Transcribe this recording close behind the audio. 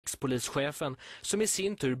Polischefen som i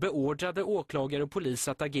sin tur beordrade åklagare och polis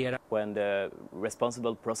att agera. When the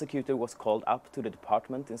responsible prosecutor was called up to the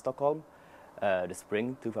department in Stockholm, the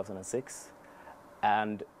spring 2006,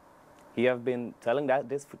 and he have been telling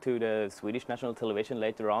this to the Swedish national television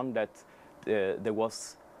later on that there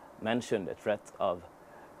was mentioned a threat of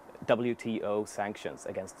WTO sanctions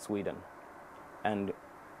against Sweden, and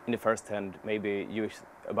in the first hand maybe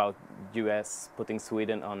about US putting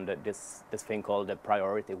Sweden on this thing called the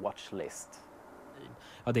priority watch list.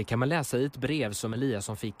 Ja, det kan man läsa i ett brev som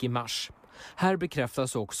Eliasson fick i mars. Här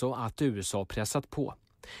bekräftas också att USA pressat på.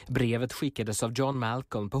 Brevet skickades av John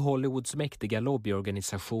Malcolm på Hollywoods mäktiga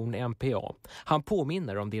lobbyorganisation NPA. Han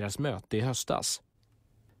påminner om deras möte i höstas.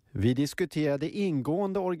 Vi diskuterade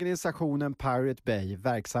ingående organisationen Pirate Bay,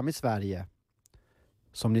 verksam i Sverige.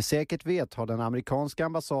 Som ni säkert vet har den amerikanska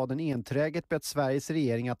ambassaden enträget bett Sveriges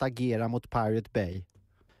regering att agera mot Pirate Bay.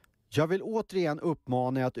 Jag vill återigen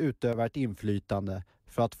uppmana er att utöva ett inflytande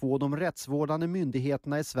för att få de rättsvårdande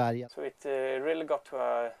myndigheterna i Sverige. So it really got to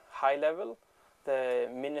a high level. The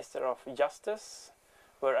Minister of Justice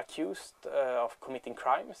were accused of committing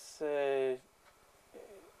crimes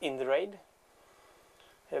in the raid.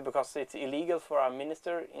 Because it's illegal for a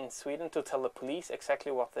minister in Sweden to tell the police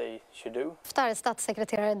exactly what they should do. Efter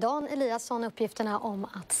statssekreterare Dan Eliasson uppgifterna om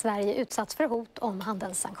att Sverige utsatts för hot om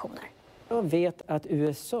handelssanktioner. Jag vet att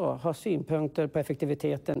USA har synpunkter på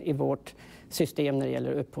effektiviteten i vårt system när det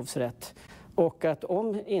gäller upphovsrätt. Och att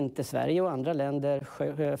om inte Sverige och andra länder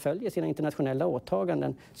följer sina internationella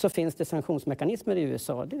åtaganden så finns det sanktionsmekanismer i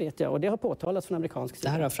USA, det vet jag. Och det har påtalats från amerikansk sida.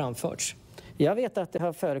 Det här har framförts. Jag vet att det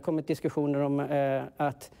har förekommit diskussioner om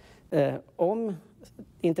att om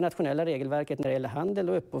internationella regelverket när det gäller handel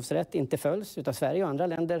och upphovsrätt inte följs av Sverige och andra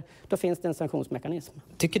länder, då finns det en sanktionsmekanism.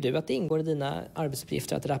 Tycker du att det ingår i dina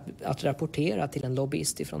arbetsuppgifter att rapportera till en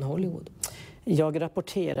lobbyist från Hollywood? Jag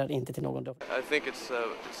rapporterar inte till någon. I think it's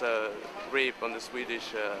a rape on the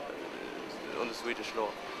Swedish law.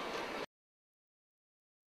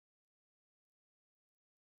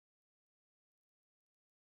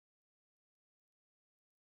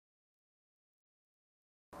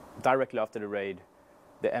 Directly after the raid,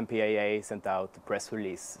 the MPAA sent out a press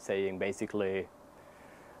release saying basically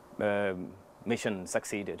mission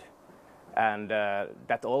succeeded. And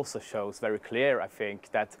that also shows very clear, I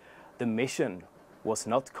think, that the mission was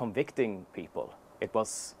not convicting people, it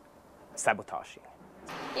was sabotaging.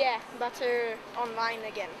 Yeah, but they're online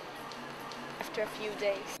again after a few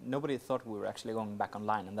days. Nobody thought we were actually going back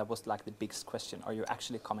online, and that was like the biggest question. Are you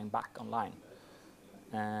actually coming back online?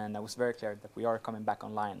 And I was very clear that we are coming back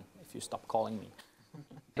online if you stop calling me.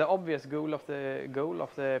 The obvious goal of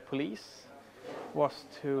the police was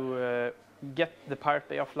to get the Pirate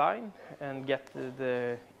Bay offline and get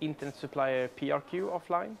the internet supplier PRQ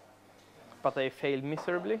offline, but they failed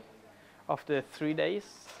miserably. After 3 days,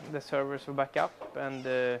 the servers were back up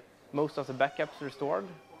and most of the backups restored.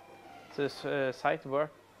 So the site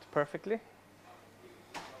worked perfectly.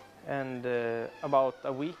 And about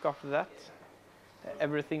a week after that,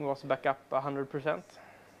 everything was back up 100%.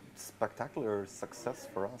 Spectacular success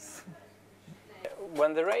for us.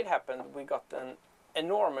 When the raid happened, we got an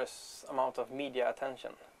enormous amount of media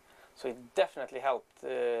attention. So it definitely helped.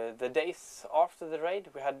 The days after the raid,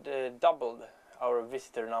 we had doubled our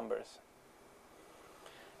visitor numbers.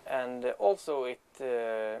 And also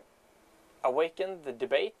it awakened the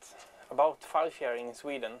debate about file sharing in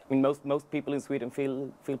Sweden. I mean, most people in Sweden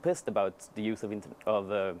feel pissed about the use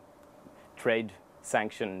of trade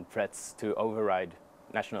sanction threats to override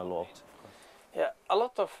national law. Yeah, a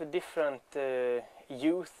lot of different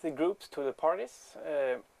youth groups to the parties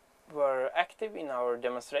were active in our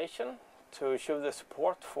demonstration to show the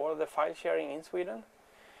support for the file sharing in Sweden.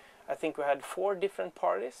 I think we had 4 different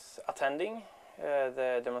parties attending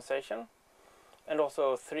the demonstration, and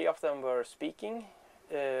also 3 of them were speaking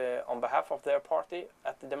on behalf of their party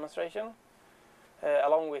at the demonstration,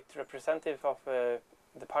 along with representatives of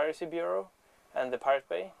the Piracy Bureau and the Pirate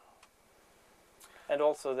Bay. And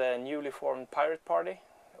also the newly formed Pirate Party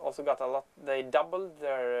also got a lot. They doubled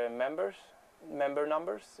their member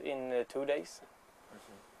numbers in 2 days.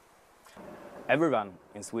 Everyone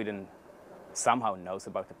in Sweden somehow knows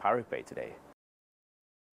about the Pirate Bay today.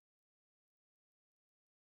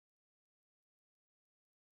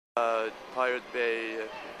 Pirate Bay,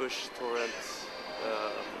 Bush torrents,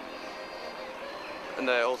 and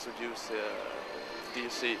I also use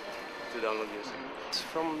DSC to download music. It's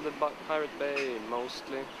from the Pirate Bay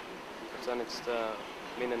mostly, then it's the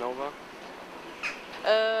Mininova.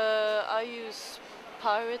 I use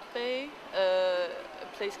Pirate Bay, a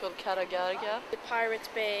place called Karagarga. The Pirate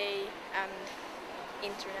Bay and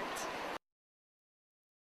internet.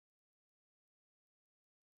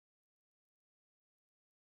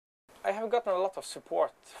 I have gotten a lot of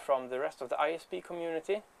support from the rest of the ISP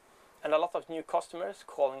community and a lot of new customers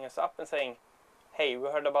calling us up and saying, hey, we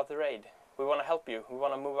heard about the raid. We want to help you. We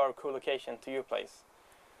want to move our co-location to your place.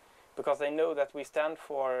 Because they know that we stand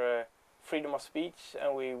for freedom of speech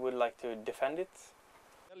and we would like to defend it.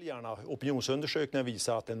 Opinionsundersökningar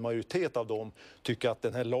visar att en majoritet av dem tycker att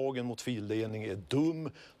den här lagen mot fildelning är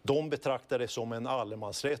dum. De betraktar det som en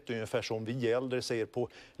allemansrätt, ungefär som vi äldre ser på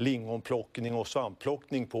lingonplockning och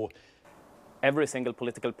svampplockning på. Every single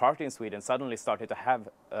political party in Sweden suddenly started to have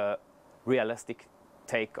a realistic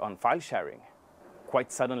take on file sharing.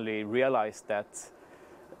 Quite suddenly realized that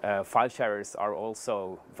file sharers are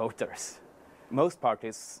also voters. Most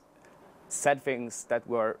parties said things that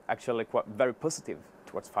were actually quite very positive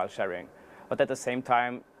towards file sharing, but at the same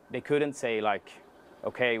time they couldn't say like,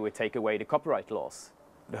 okay, we take away the copyright laws.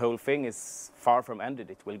 The whole thing is far from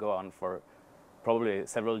ended. It will go on for probably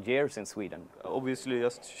several years in Sweden. Obviously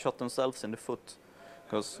just shot themselves in the foot,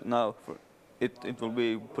 because now it will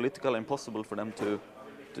be politically impossible for them to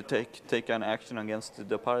take an action against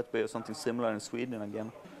the Pirate Bay or something similar in Sweden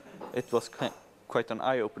again. It was quite an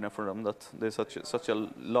eye-opener for them that there's such a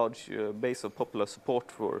large base of popular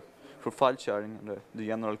support for file sharing and the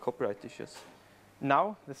general copyright issues.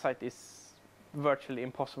 Now the site is virtually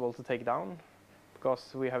impossible to take down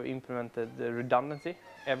because we have implemented the redundancy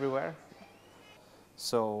everywhere.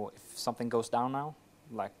 So if something goes down now,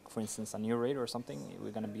 like for instance a new raid or something, we're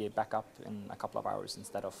going to be back up in a couple of hours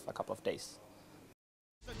instead of a couple of days.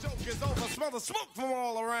 The joke is over, smell the smoke from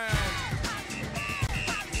all around.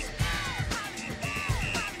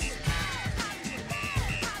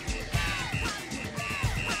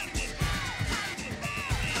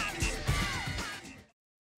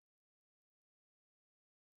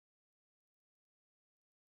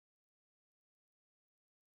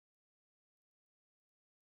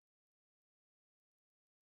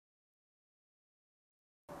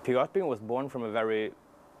 Piratbyrån was born from a very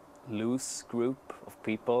loose group of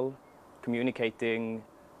people communicating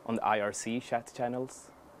on the IRC chat channels.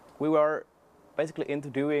 We were basically into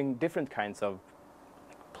doing different kinds of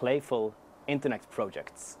playful internet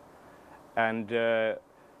projects and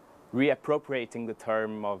reappropriating the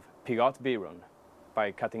term of Piratbyrån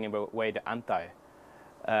by cutting away the anti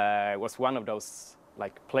was one of those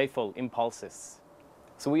like playful impulses.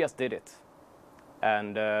 So we just did it,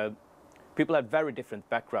 and people had very different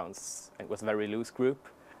backgrounds. It was a very loose group.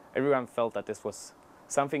 Everyone felt that this was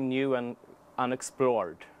something new and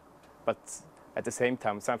unexplored, but at the same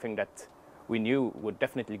time something that we knew would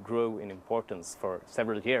definitely grow in importance for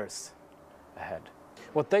several years ahead.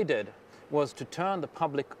 What they did was to turn the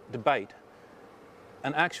public debate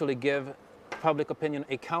and actually give public opinion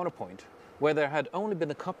a counterpoint. Where there had only been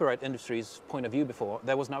the copyright industry's point of view before,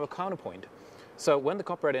 there was now a counterpoint. So when the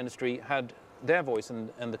copyright industry had their voice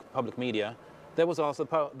in the public media, there was also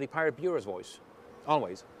the Pirate Bureau's voice,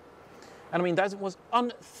 always. And I mean, that was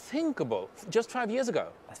unthinkable just 5 years ago.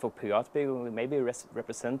 As for Piratbyrån, maybe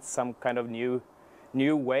represents some kind of new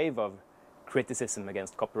wave of criticism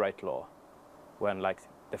against copyright law, when like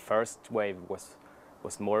the first wave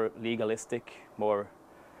was more legalistic, more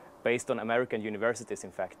based on American universities,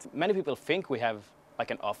 in fact. Many people think we have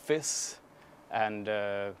like an office and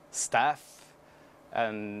staff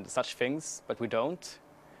and such things, but we don't.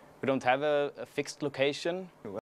 We don't have a fixed location.